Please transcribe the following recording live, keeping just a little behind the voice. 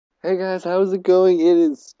Hey guys, how's it going? It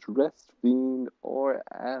is Stressedfiend or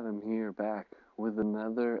Adam here back with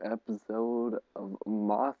another episode of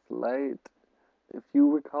Mothlight. If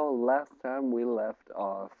you recall, last time we left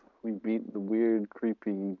off, we beat the weird,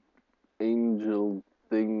 creepy angel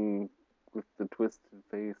thing with the twisted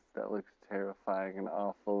face that looked terrifying and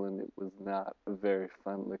awful, and it was not a very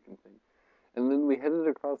fun looking thing. And then we headed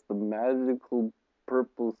across the magical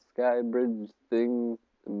purple sky bridge thing,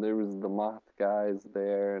 and there was the moth guys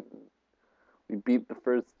there, and we beat the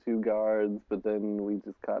first two guards, but then we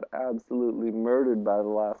just got absolutely murdered by the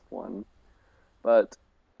last one. But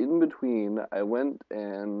in between, I went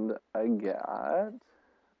and I got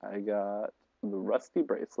the rusty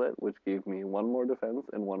bracelet, which gave me one more defense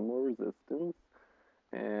and one more resistance,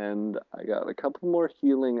 and I got a couple more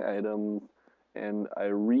healing items, and I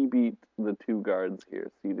rebeat the two guards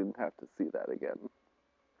here, so you didn't have to see that again.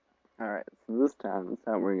 All right, so this time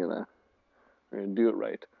we're gonna do it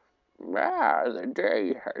right. Ah, the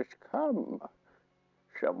day has come.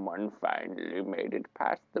 Someone finally made it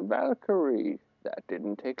past the Valkyrie. That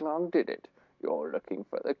didn't take long, did it? You're looking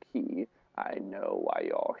for the key. I know why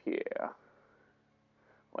you're here.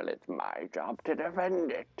 Well, it's my job to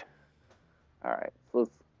defend it. Alright, so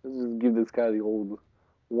let's just give this guy the old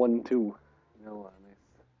 1-2. A nice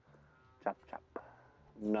chop chop.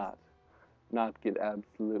 Not get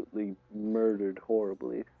absolutely murdered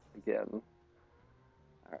horribly again.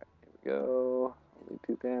 Alright, here we go. Only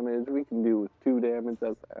 2 damage. We can do with 2 damage,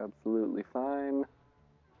 that's absolutely fine.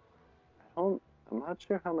 I'm not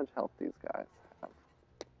sure how much health these guys have.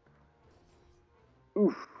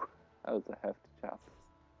 Oof, that was a hefty chop.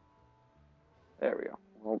 There we go.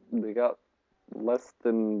 Well, they got less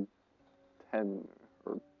than 10,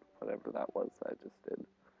 or whatever that was I just did.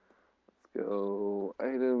 Let's go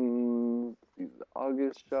items, use the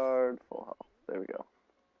August shard, full health. There we go.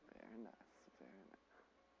 Very nice, very nice.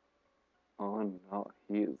 Oh no,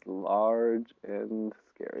 he is large and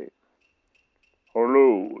scary.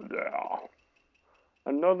 Hello there.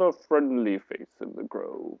 Another friendly face in the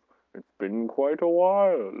grove. It's been quite a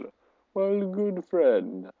while. Well, good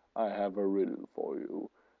friend, I have a riddle for you,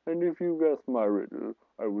 and if you guess my riddle,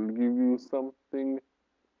 I will give you something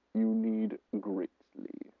you need greatly.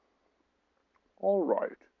 All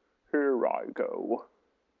right, here I go.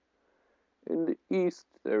 In the east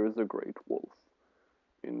there is a great wolf.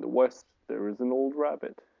 In the west there is an old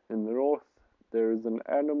rabbit. In the north there is an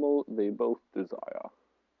animal they both desire.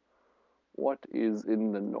 What is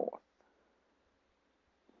in the north?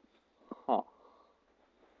 Huh.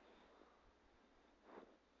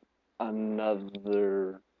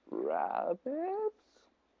 Another rabbit?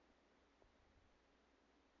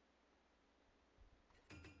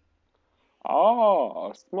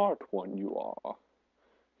 Ah, smart one you are.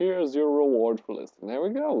 Here's your reward for listening. There we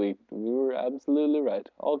go. We were absolutely right.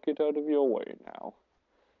 I'll get out of your way now.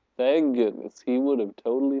 Thank goodness. He would have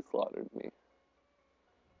totally slaughtered me.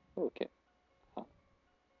 Okay. Huh.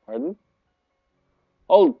 Pardon?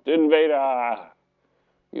 Halt, invader!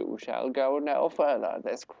 You shall go no further.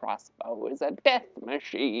 This crossbow is a death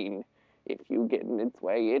machine. If you get in its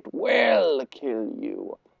way, it will kill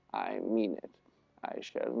you. I mean it. I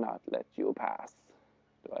shall not let you pass.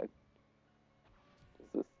 Is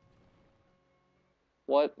this...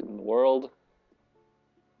 What in the world?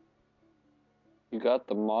 You got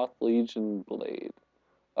the Moth Legion blade.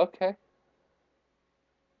 Okay.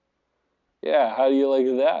 Yeah, how do you like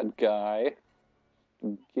that, guy?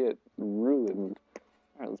 Get ruined.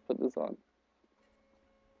 Alright, let's put this on.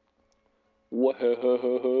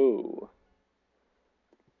 Whoa!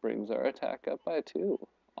 Brings our attack up by 2.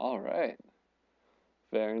 Alright.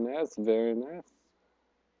 Very nice, very nice.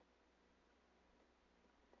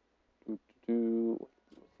 What's this?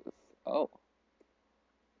 Oh.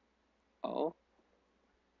 Oh.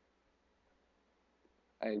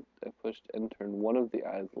 I pushed and turned one of the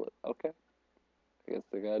eyes lit. Okay. I guess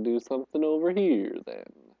I gotta do something over here then.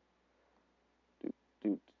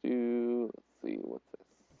 Let's see, what's this?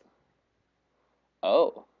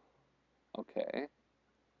 Oh. Okay. And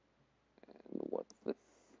what's this?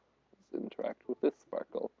 Let's interact with this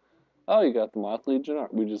sparkle. Oh, you got the Moth Legion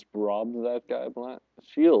art. We just robbed that guy blind.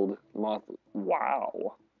 Shield. Moth.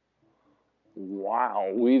 Wow.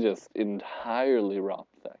 Wow. We just entirely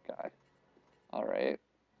robbed that guy. Alright.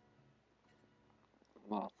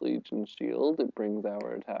 Moth Legion shield. It brings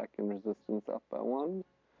our attack and resistance up by 1.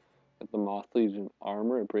 With the Moth Legion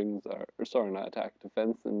armor, it brings our... Sorry, not attack,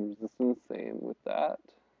 defense and resistance. Same with that.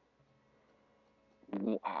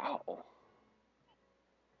 Wow.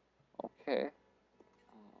 Okay.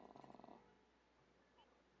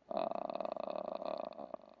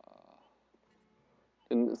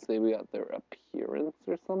 Didn't it say we got their appearance? appearance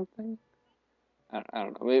or something. I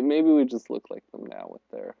don't know. Maybe we just look like them now with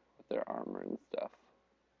their armor and stuff.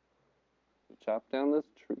 We chop down this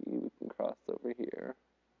tree. We can cross over here.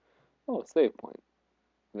 Oh, save point.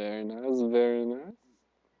 Very nice, very nice.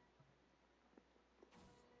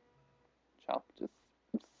 Chop just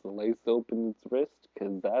slice open its wrist,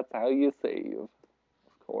 because that's how you save.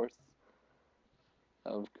 Of course.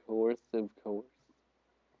 Of course, of course.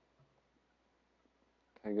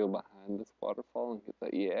 Can I go behind this waterfall and get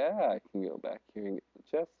that? Yeah, I can go back here and get the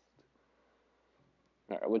chest.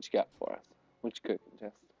 Alright, what you got for us? What you cooking,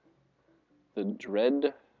 chest? The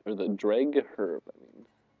dreg herb, I mean.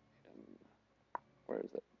 Where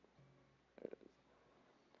is it? There it is.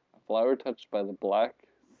 A flower touched by the black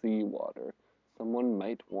sea water. Someone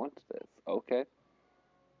might want this. Okay.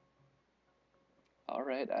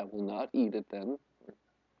 Alright, I will not eat it then. Or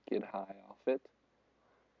get high off it.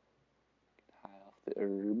 Get high off the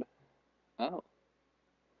herb. Oh.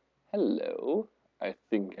 Hello. I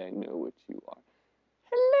think I know what you are.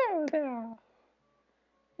 Hello there.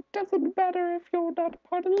 It doesn't matter if you're not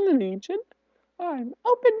part of the Legion. I'm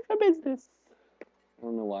open for business. I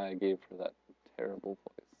don't know why I gave her that terrible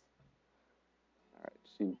voice. Alright,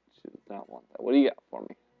 she does not want that. What do you got for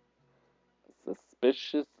me? A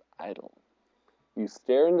suspicious idol. You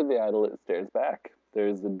stare into the idol, it stares back. There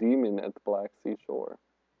is a demon at the Black Sea shore.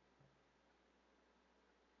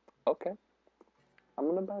 Okay. I'm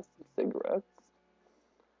gonna buy some cigarettes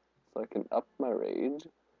so I can up my rage.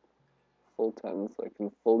 Full 10 so I can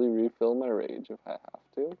fully refill my rage if I have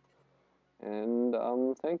to. And,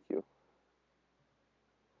 thank you.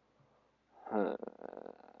 I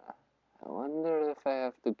wonder if I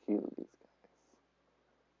have to kill these guys.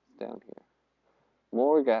 Down here.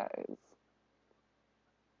 More guys.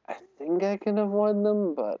 I think I can avoid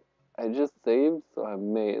them, but I just saved, so I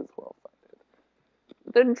may as well fight it.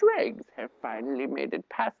 The dregs have finally made it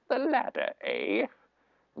past the ladder, eh?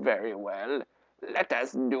 Very well. Let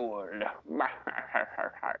us duel. Alright.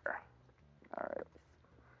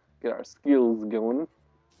 Get our skills going.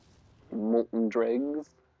 Molten dregs.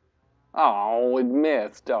 Oh, it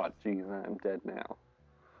missed. Oh, jeez, I'm dead now.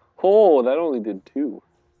 Oh, that only did 2.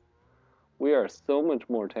 We are so much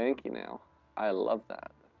more tanky now. I love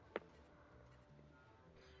that.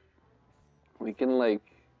 We can, like,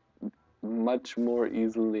 much more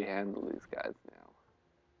easily handle these guys now.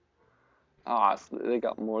 Ah, so they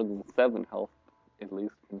got more than 7 health, at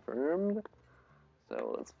least confirmed.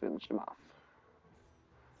 So let's finish them off.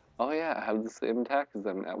 Oh yeah, I have the same attack as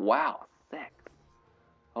them now. Wow, 6.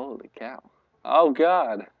 Holy cow. Oh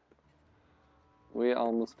god. We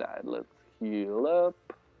almost died. Let's heal up.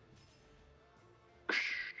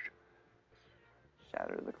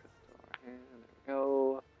 Shatter the crystal. And there we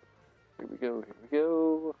go. Here we go, here we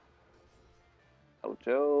go.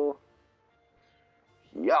 Ocho.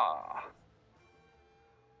 Yeah.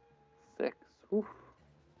 6. Whew.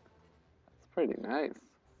 That's pretty nice.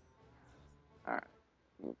 Alright.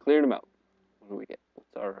 We cleared them out. What do we get?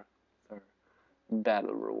 What's our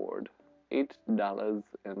battle reward? $8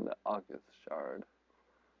 and the August shard.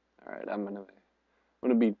 Alright, I'm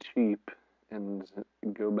gonna be cheap and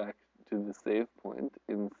go back to the save point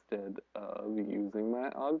instead of using my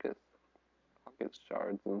August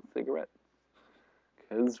shards and cigarettes.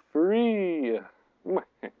 'Cause free!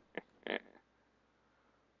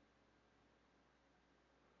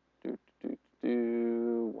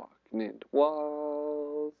 Walking into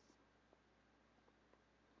walls.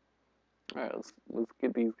 Alright, let's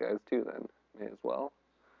get these guys too then. May as well.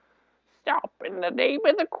 Stop in the name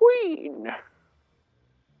of the Queen!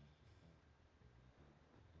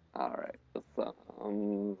 Alright, let's, I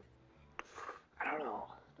don't know.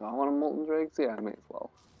 Do I want a Molten Dregs? Yeah, I may as well.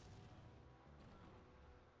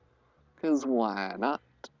 'Cause why not?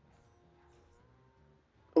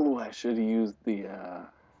 Oh, I should have used the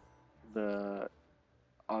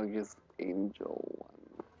August Angel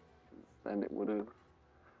one. Then it would have...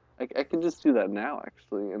 I could just do that now,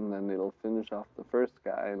 actually, and then it'll finish off the first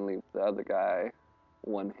guy and leave the other guy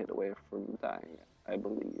 1 hit away from dying, I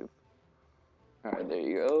believe. Alright, there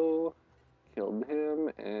you go. Killed him,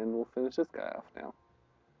 and we'll finish this guy off now.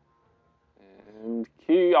 And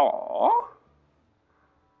Kia!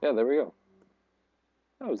 Yeah, there we go.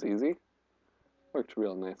 That was easy. Worked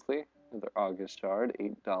real nicely. Another August shard,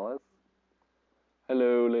 $8.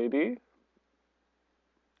 Hello, lady.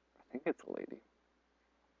 I think it's a lady.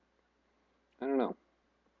 I don't know.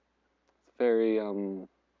 It's very,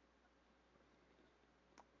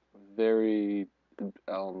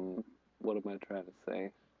 what am I trying to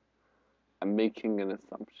say? I'm making an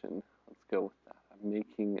assumption. Let's go with that. I'm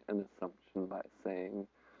making an assumption by saying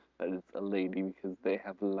that it's a lady because they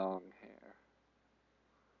have long hair.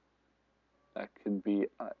 That could be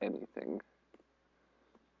anything.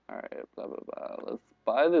 Alright, blah blah blah. Let's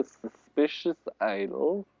buy this suspicious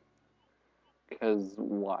idol. Because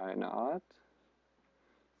why not?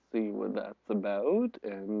 See what that's about.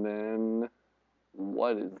 And then,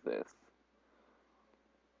 what is this?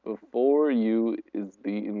 Before you is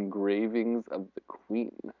the engravings of the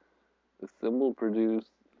queen. The symbols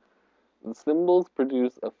produce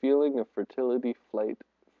a feeling of fertility, flight,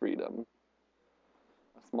 freedom.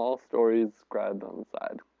 A small story is inscribed on the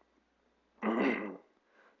side.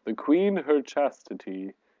 The queen, her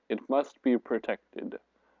chastity, it must be protected.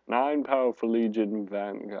 9 powerful legion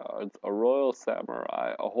vanguards, a royal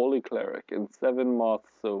samurai, a holy cleric, and 7 moth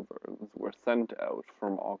sovereigns were sent out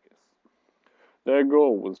from August. Their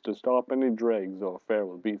goal was to stop any dregs or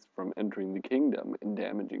feral beasts from entering the kingdom and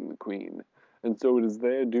damaging the queen, and so it is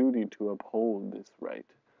their duty to uphold this right,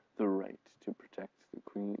 the right to protect the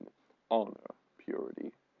queen, honor,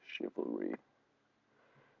 purity, chivalry.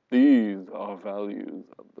 These are values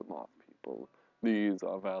of the moth people. These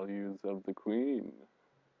are values of the queen.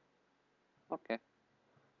 Okay.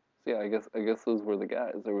 So yeah, I guess those were the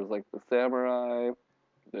guys. There was like the samurai,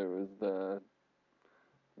 there was the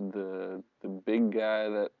big guy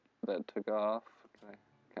that took off. Can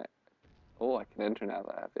I, oh, I can enter now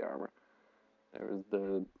that I have the armor. There was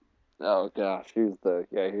the oh gosh, here's the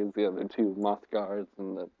other two moth guards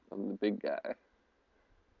and the big guy.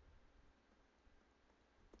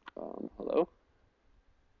 Hello?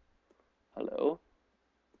 Hello?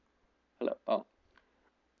 Hello. Oh,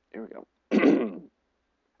 here we go.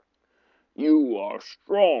 You are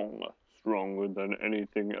strong, stronger than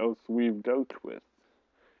anything else we've dealt with.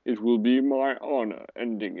 It will be my honor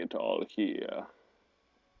ending it all here.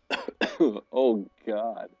 Oh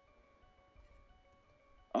God.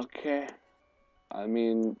 Okay. I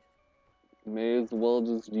mean, may as well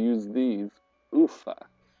just use these. Oofa.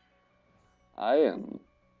 I am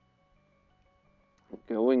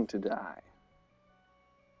going to die.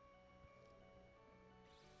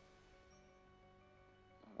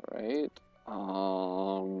 Alright.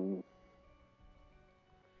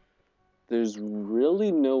 There's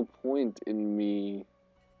really no point in me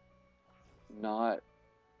not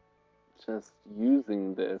just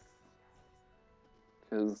using this,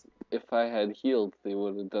 because if I had healed, they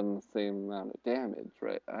would have done the same amount of damage,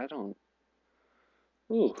 right? I don't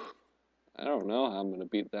know how I'm gonna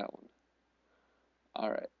beat that one.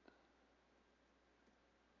 Alright.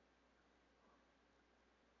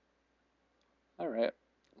 Alright.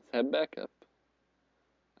 Let's head back up.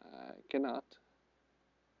 I cannot.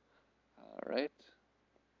 Alright.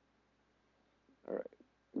 Alright.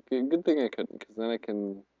 Good thing I couldn't, because then I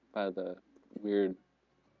can buy the weird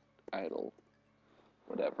idol.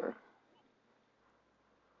 Whatever.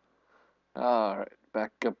 Alright.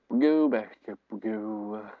 Back up we go, back up we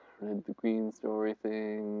go. Read the queen story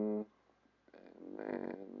thing. And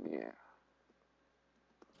then, yeah.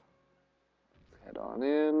 Let's head on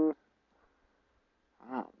in.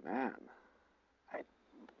 Oh, man.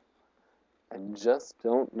 I just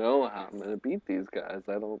don't know how I'm gonna beat these guys.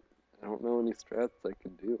 I don't know any strats I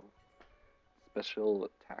can do. Special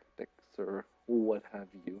tactics or what have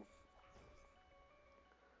you.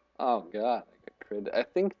 Oh god, I got crit. I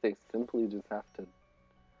think they simply just have to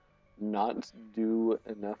not do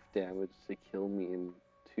enough damage to kill me in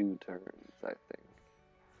 2 turns, I think.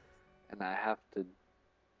 And I have to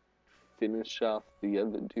finish off the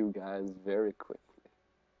other 2 guys very quickly.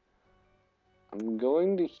 I'm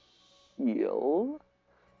going to heal,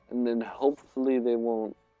 and then hopefully they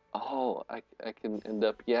won't. Oh, I can end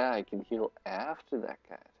up. Yeah, I can heal after that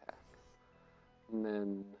guy attacks, and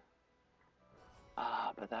then.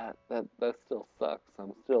 But that still sucks.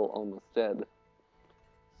 I'm still almost dead.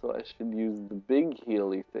 So I should use the big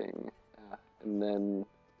healy thing, and then.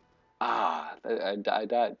 I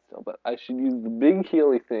died still, but I should use the big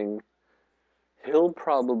healy thing. He'll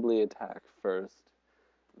probably attack first,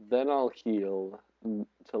 then I'll heal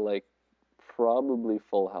to like probably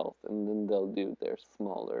full health, and then they'll do their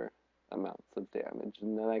smaller amounts of damage,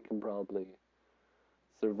 and then I can probably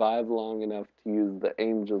survive long enough to use the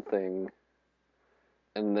angel thing,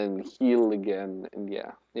 and then heal again, and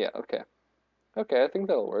yeah, okay. Okay, I think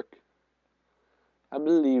that'll work. I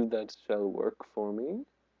believe that shall work for me.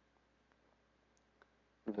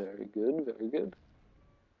 Very good, very good.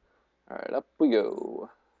 Alright, up we go.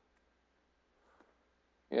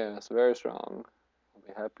 Yes, very strong. I'll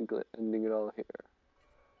be happy ending it all here.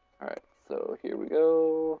 Alright, so here we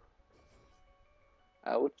go.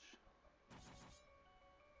 Ouch.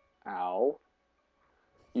 Ow.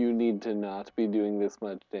 You need to not be doing this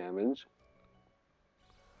much damage.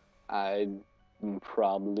 I I'm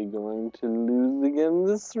probably going to lose again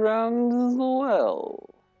this round as well.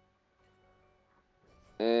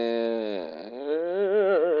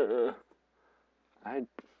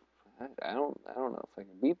 I don't know if I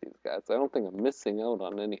can beat these guys. I don't think I'm missing out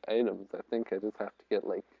on any items. I think I just have to get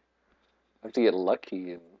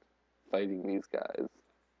lucky in fighting these guys.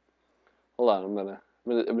 Hold on, I'm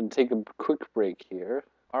gonna take a quick break here.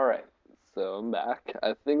 All right, so I'm back.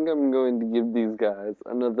 I think I'm going to give these guys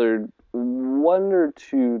another 1 or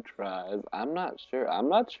 2 tries. I'm not sure. I'm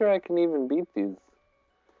not sure I can even beat these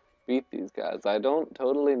guys. I don't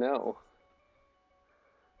totally know.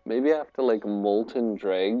 Maybe I have to like molten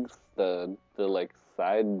dregs the like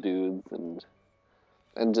side dudes and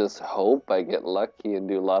just hope I get lucky and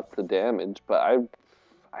do lots of damage, but I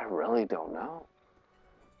really don't know.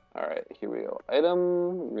 Alright, here we go.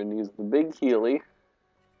 Item, we're gonna use the big Healy.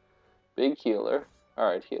 Big healer.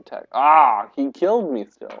 Alright, he attacked. Ah, he killed me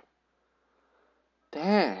still.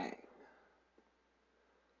 Dang.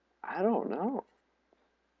 I don't know.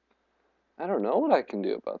 I don't know what I can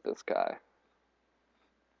do about this guy.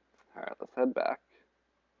 Alright, let's head back.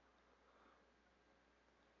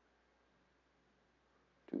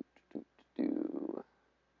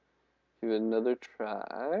 Give it another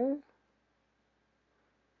try.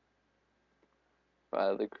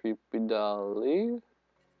 By the creepy dolly.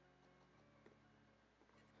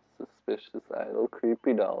 Suspicious idol,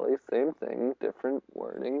 creepy dolly. Same thing, different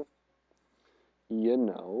wording. You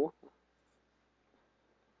know.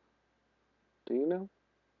 Do you know?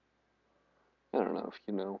 I don't know if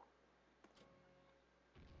you know.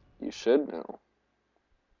 You should know.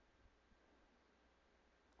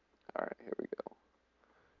 Alright, here we go.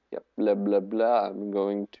 Yep, blah blah blah. I'm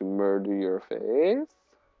going to murder your face.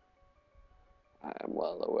 I am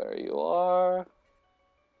well aware you are.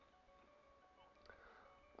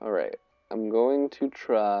 Alright, I'm going to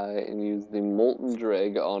try and use the Molten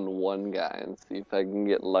Dreg on one guy and see if I can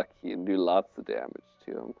get lucky and do lots of damage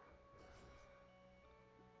to him.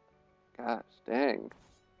 Gosh, dang.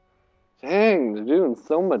 Dang, they're doing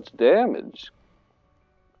so much damage.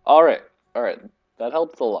 Alright, that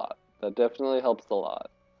helps a lot. That definitely helps a lot.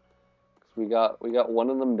 We got one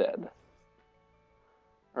of them dead.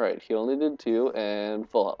 Alright, he only did 2 and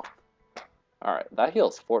full health. Alright, that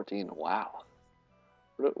heals 14. Wow.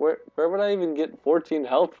 Where would I even get 14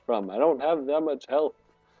 health from? I don't have that much health.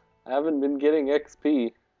 I haven't been getting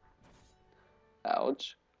XP.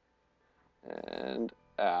 Ouch. And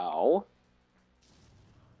ow.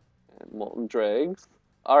 And molten dregs.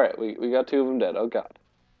 Alright, we got 2 of them dead. Oh god.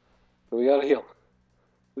 But we gotta heal.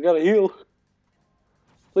 We gotta heal.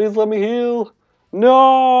 Please let me heal.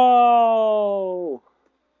 No!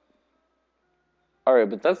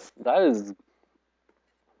 Alright, but that is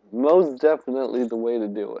most definitely the way to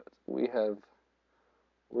do it. We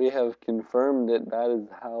have confirmed it. That is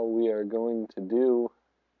how we are going to do.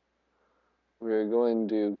 We are going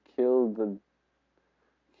to kill the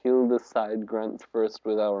side grunts first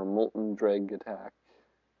with our molten dreg attack.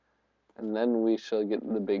 And then we shall get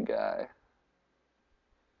the big guy.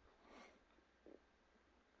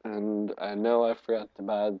 And I know I forgot to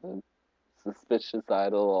buy the suspicious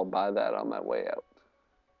idol. I'll buy that on my way out.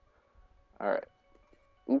 Alright.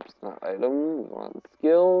 Oops, not item. We want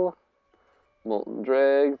skill, molten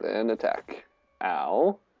dregs, and attack.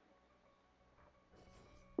 Ow.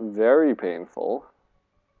 Very painful.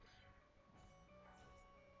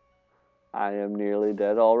 I am nearly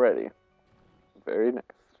dead already. Very nice,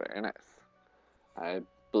 very nice. I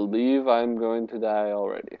believe I'm going to die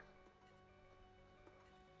already.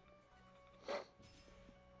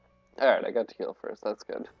 Alright, I got to heal first. That's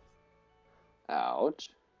good. Ouch.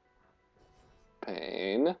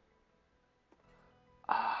 Pain.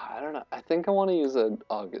 I don't know. I think I want to use an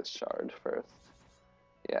August Shard first.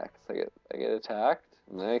 Yeah, because I get attacked,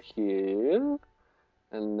 and I heal,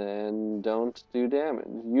 and then don't do damage.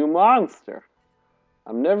 You monster!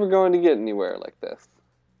 I'm never going to get anywhere like this.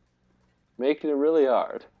 Making it really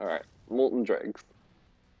hard. Alright, molten dregs.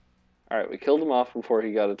 Alright, we killed him off before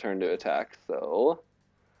he got a turn to attack, so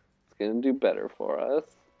it's gonna do better for us.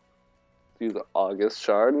 Let's use August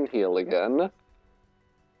Shard and heal again.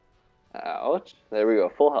 Ouch. There we go.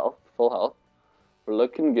 Full health. Full health. We're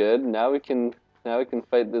looking good. Now we can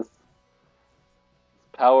fight this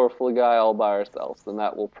powerful guy all by ourselves, and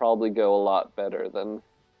that will probably go a lot better than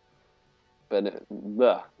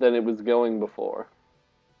it was going before.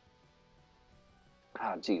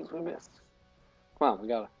 Ah, jeez, we missed. Come on, we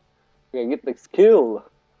gotta get this kill.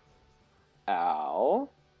 Ow.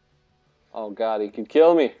 Oh god, he could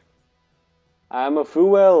kill me. I'm a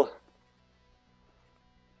fool.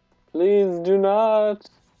 Please do not.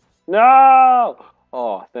 No!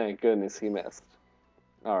 Oh, thank goodness he missed.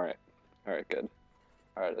 Alright. Alright, good.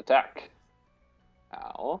 Alright, attack.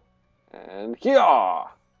 Ow. And here. Alright,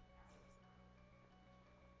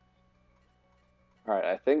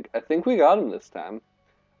 I think we got him this time.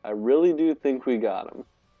 I really do think we got him.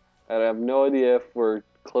 And I have no idea if we're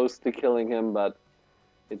close to killing him, but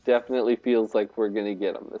it definitely feels like we're gonna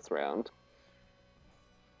get him this round.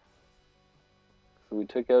 So we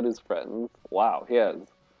took out his friends. Wow, he has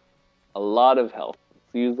a lot of health.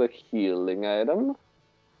 Let's use a healing item.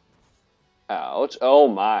 Ouch. Oh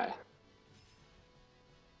my.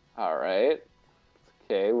 Alright.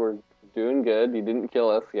 Okay, we're doing good. He didn't kill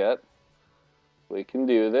us yet. We can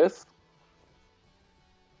do this.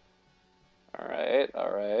 Alright,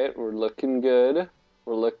 alright. We're looking good.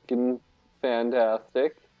 We're looking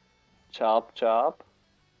fantastic. Chop, chop.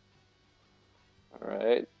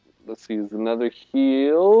 Alright. Let's use another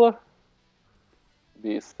heal.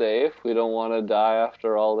 Be safe. We don't want to die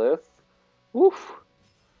after all this. Woof.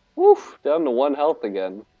 Woof. Down to 1 health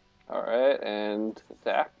again. Alright, and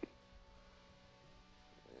attack.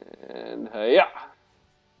 And yeah.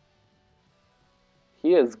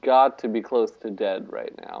 He has got to be close to dead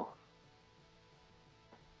right now.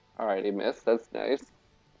 Alright, he missed. That's nice.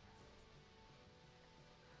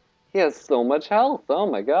 He has so much health. Oh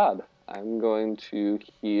my god. I'm going to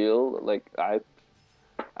heal. Like, I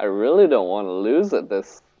really don't want to lose at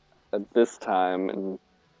this time and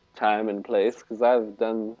place because I've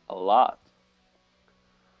done a lot.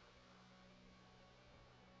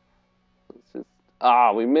 Let's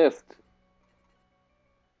just we missed.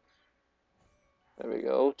 There we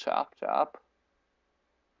go. Chop, chop.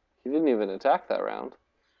 He didn't even attack that round.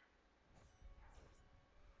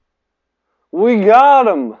 We got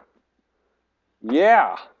him!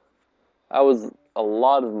 Yeah! That was a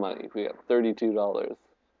lot of money. We got $32.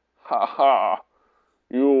 Ha ha!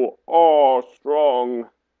 You are strong.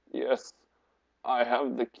 Yes, I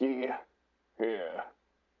have the key. Here,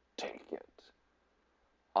 take it.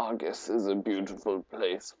 August is a beautiful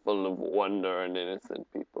place full of wonder and innocent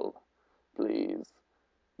people. Please,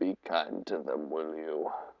 be kind to them, will you?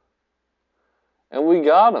 And we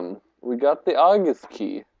got him. We got the August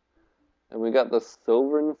key. And we got the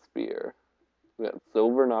Sovereign Spear. We got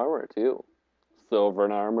Sovereign Armor, too.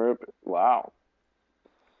 Sovereign Armor, wow.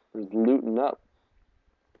 We're looting up.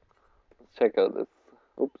 Let's check out this,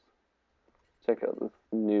 check out this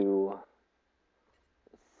new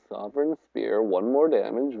Sovereign Spear. 1 more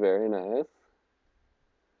damage, very nice.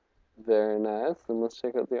 Very nice, and let's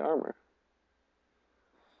check out the armor.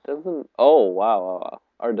 Oh, wow.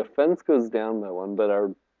 Our defense goes down by 1, but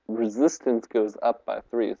our resistance goes up by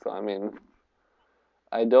 3, so I mean,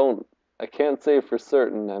 I can't say for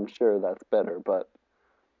certain, I'm sure that's better, but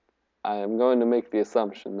I am going to make the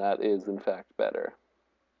assumption that is in fact better.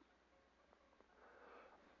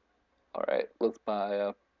 Alright, let's buy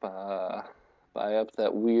up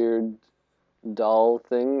that weird doll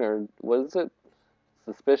thing, or what is it?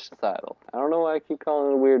 Suspicious idol. I don't know why I keep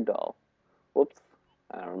calling it a weird doll. Whoops.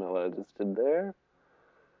 I don't know what I just did there.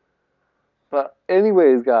 But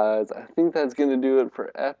anyways, guys, I think that's going to do it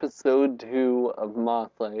for episode 2 of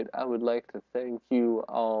Mothlight. I would like to thank you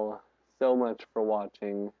all so much for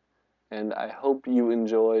watching, and I hope you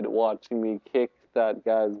enjoyed watching me kick that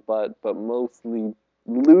guy's butt, but mostly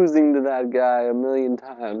losing to that guy a million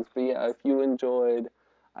times. But yeah, if you enjoyed,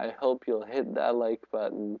 I hope you'll hit that like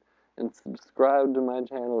button and subscribe to my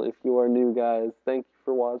channel if you are new, guys. Thank you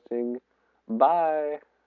for watching. Bye!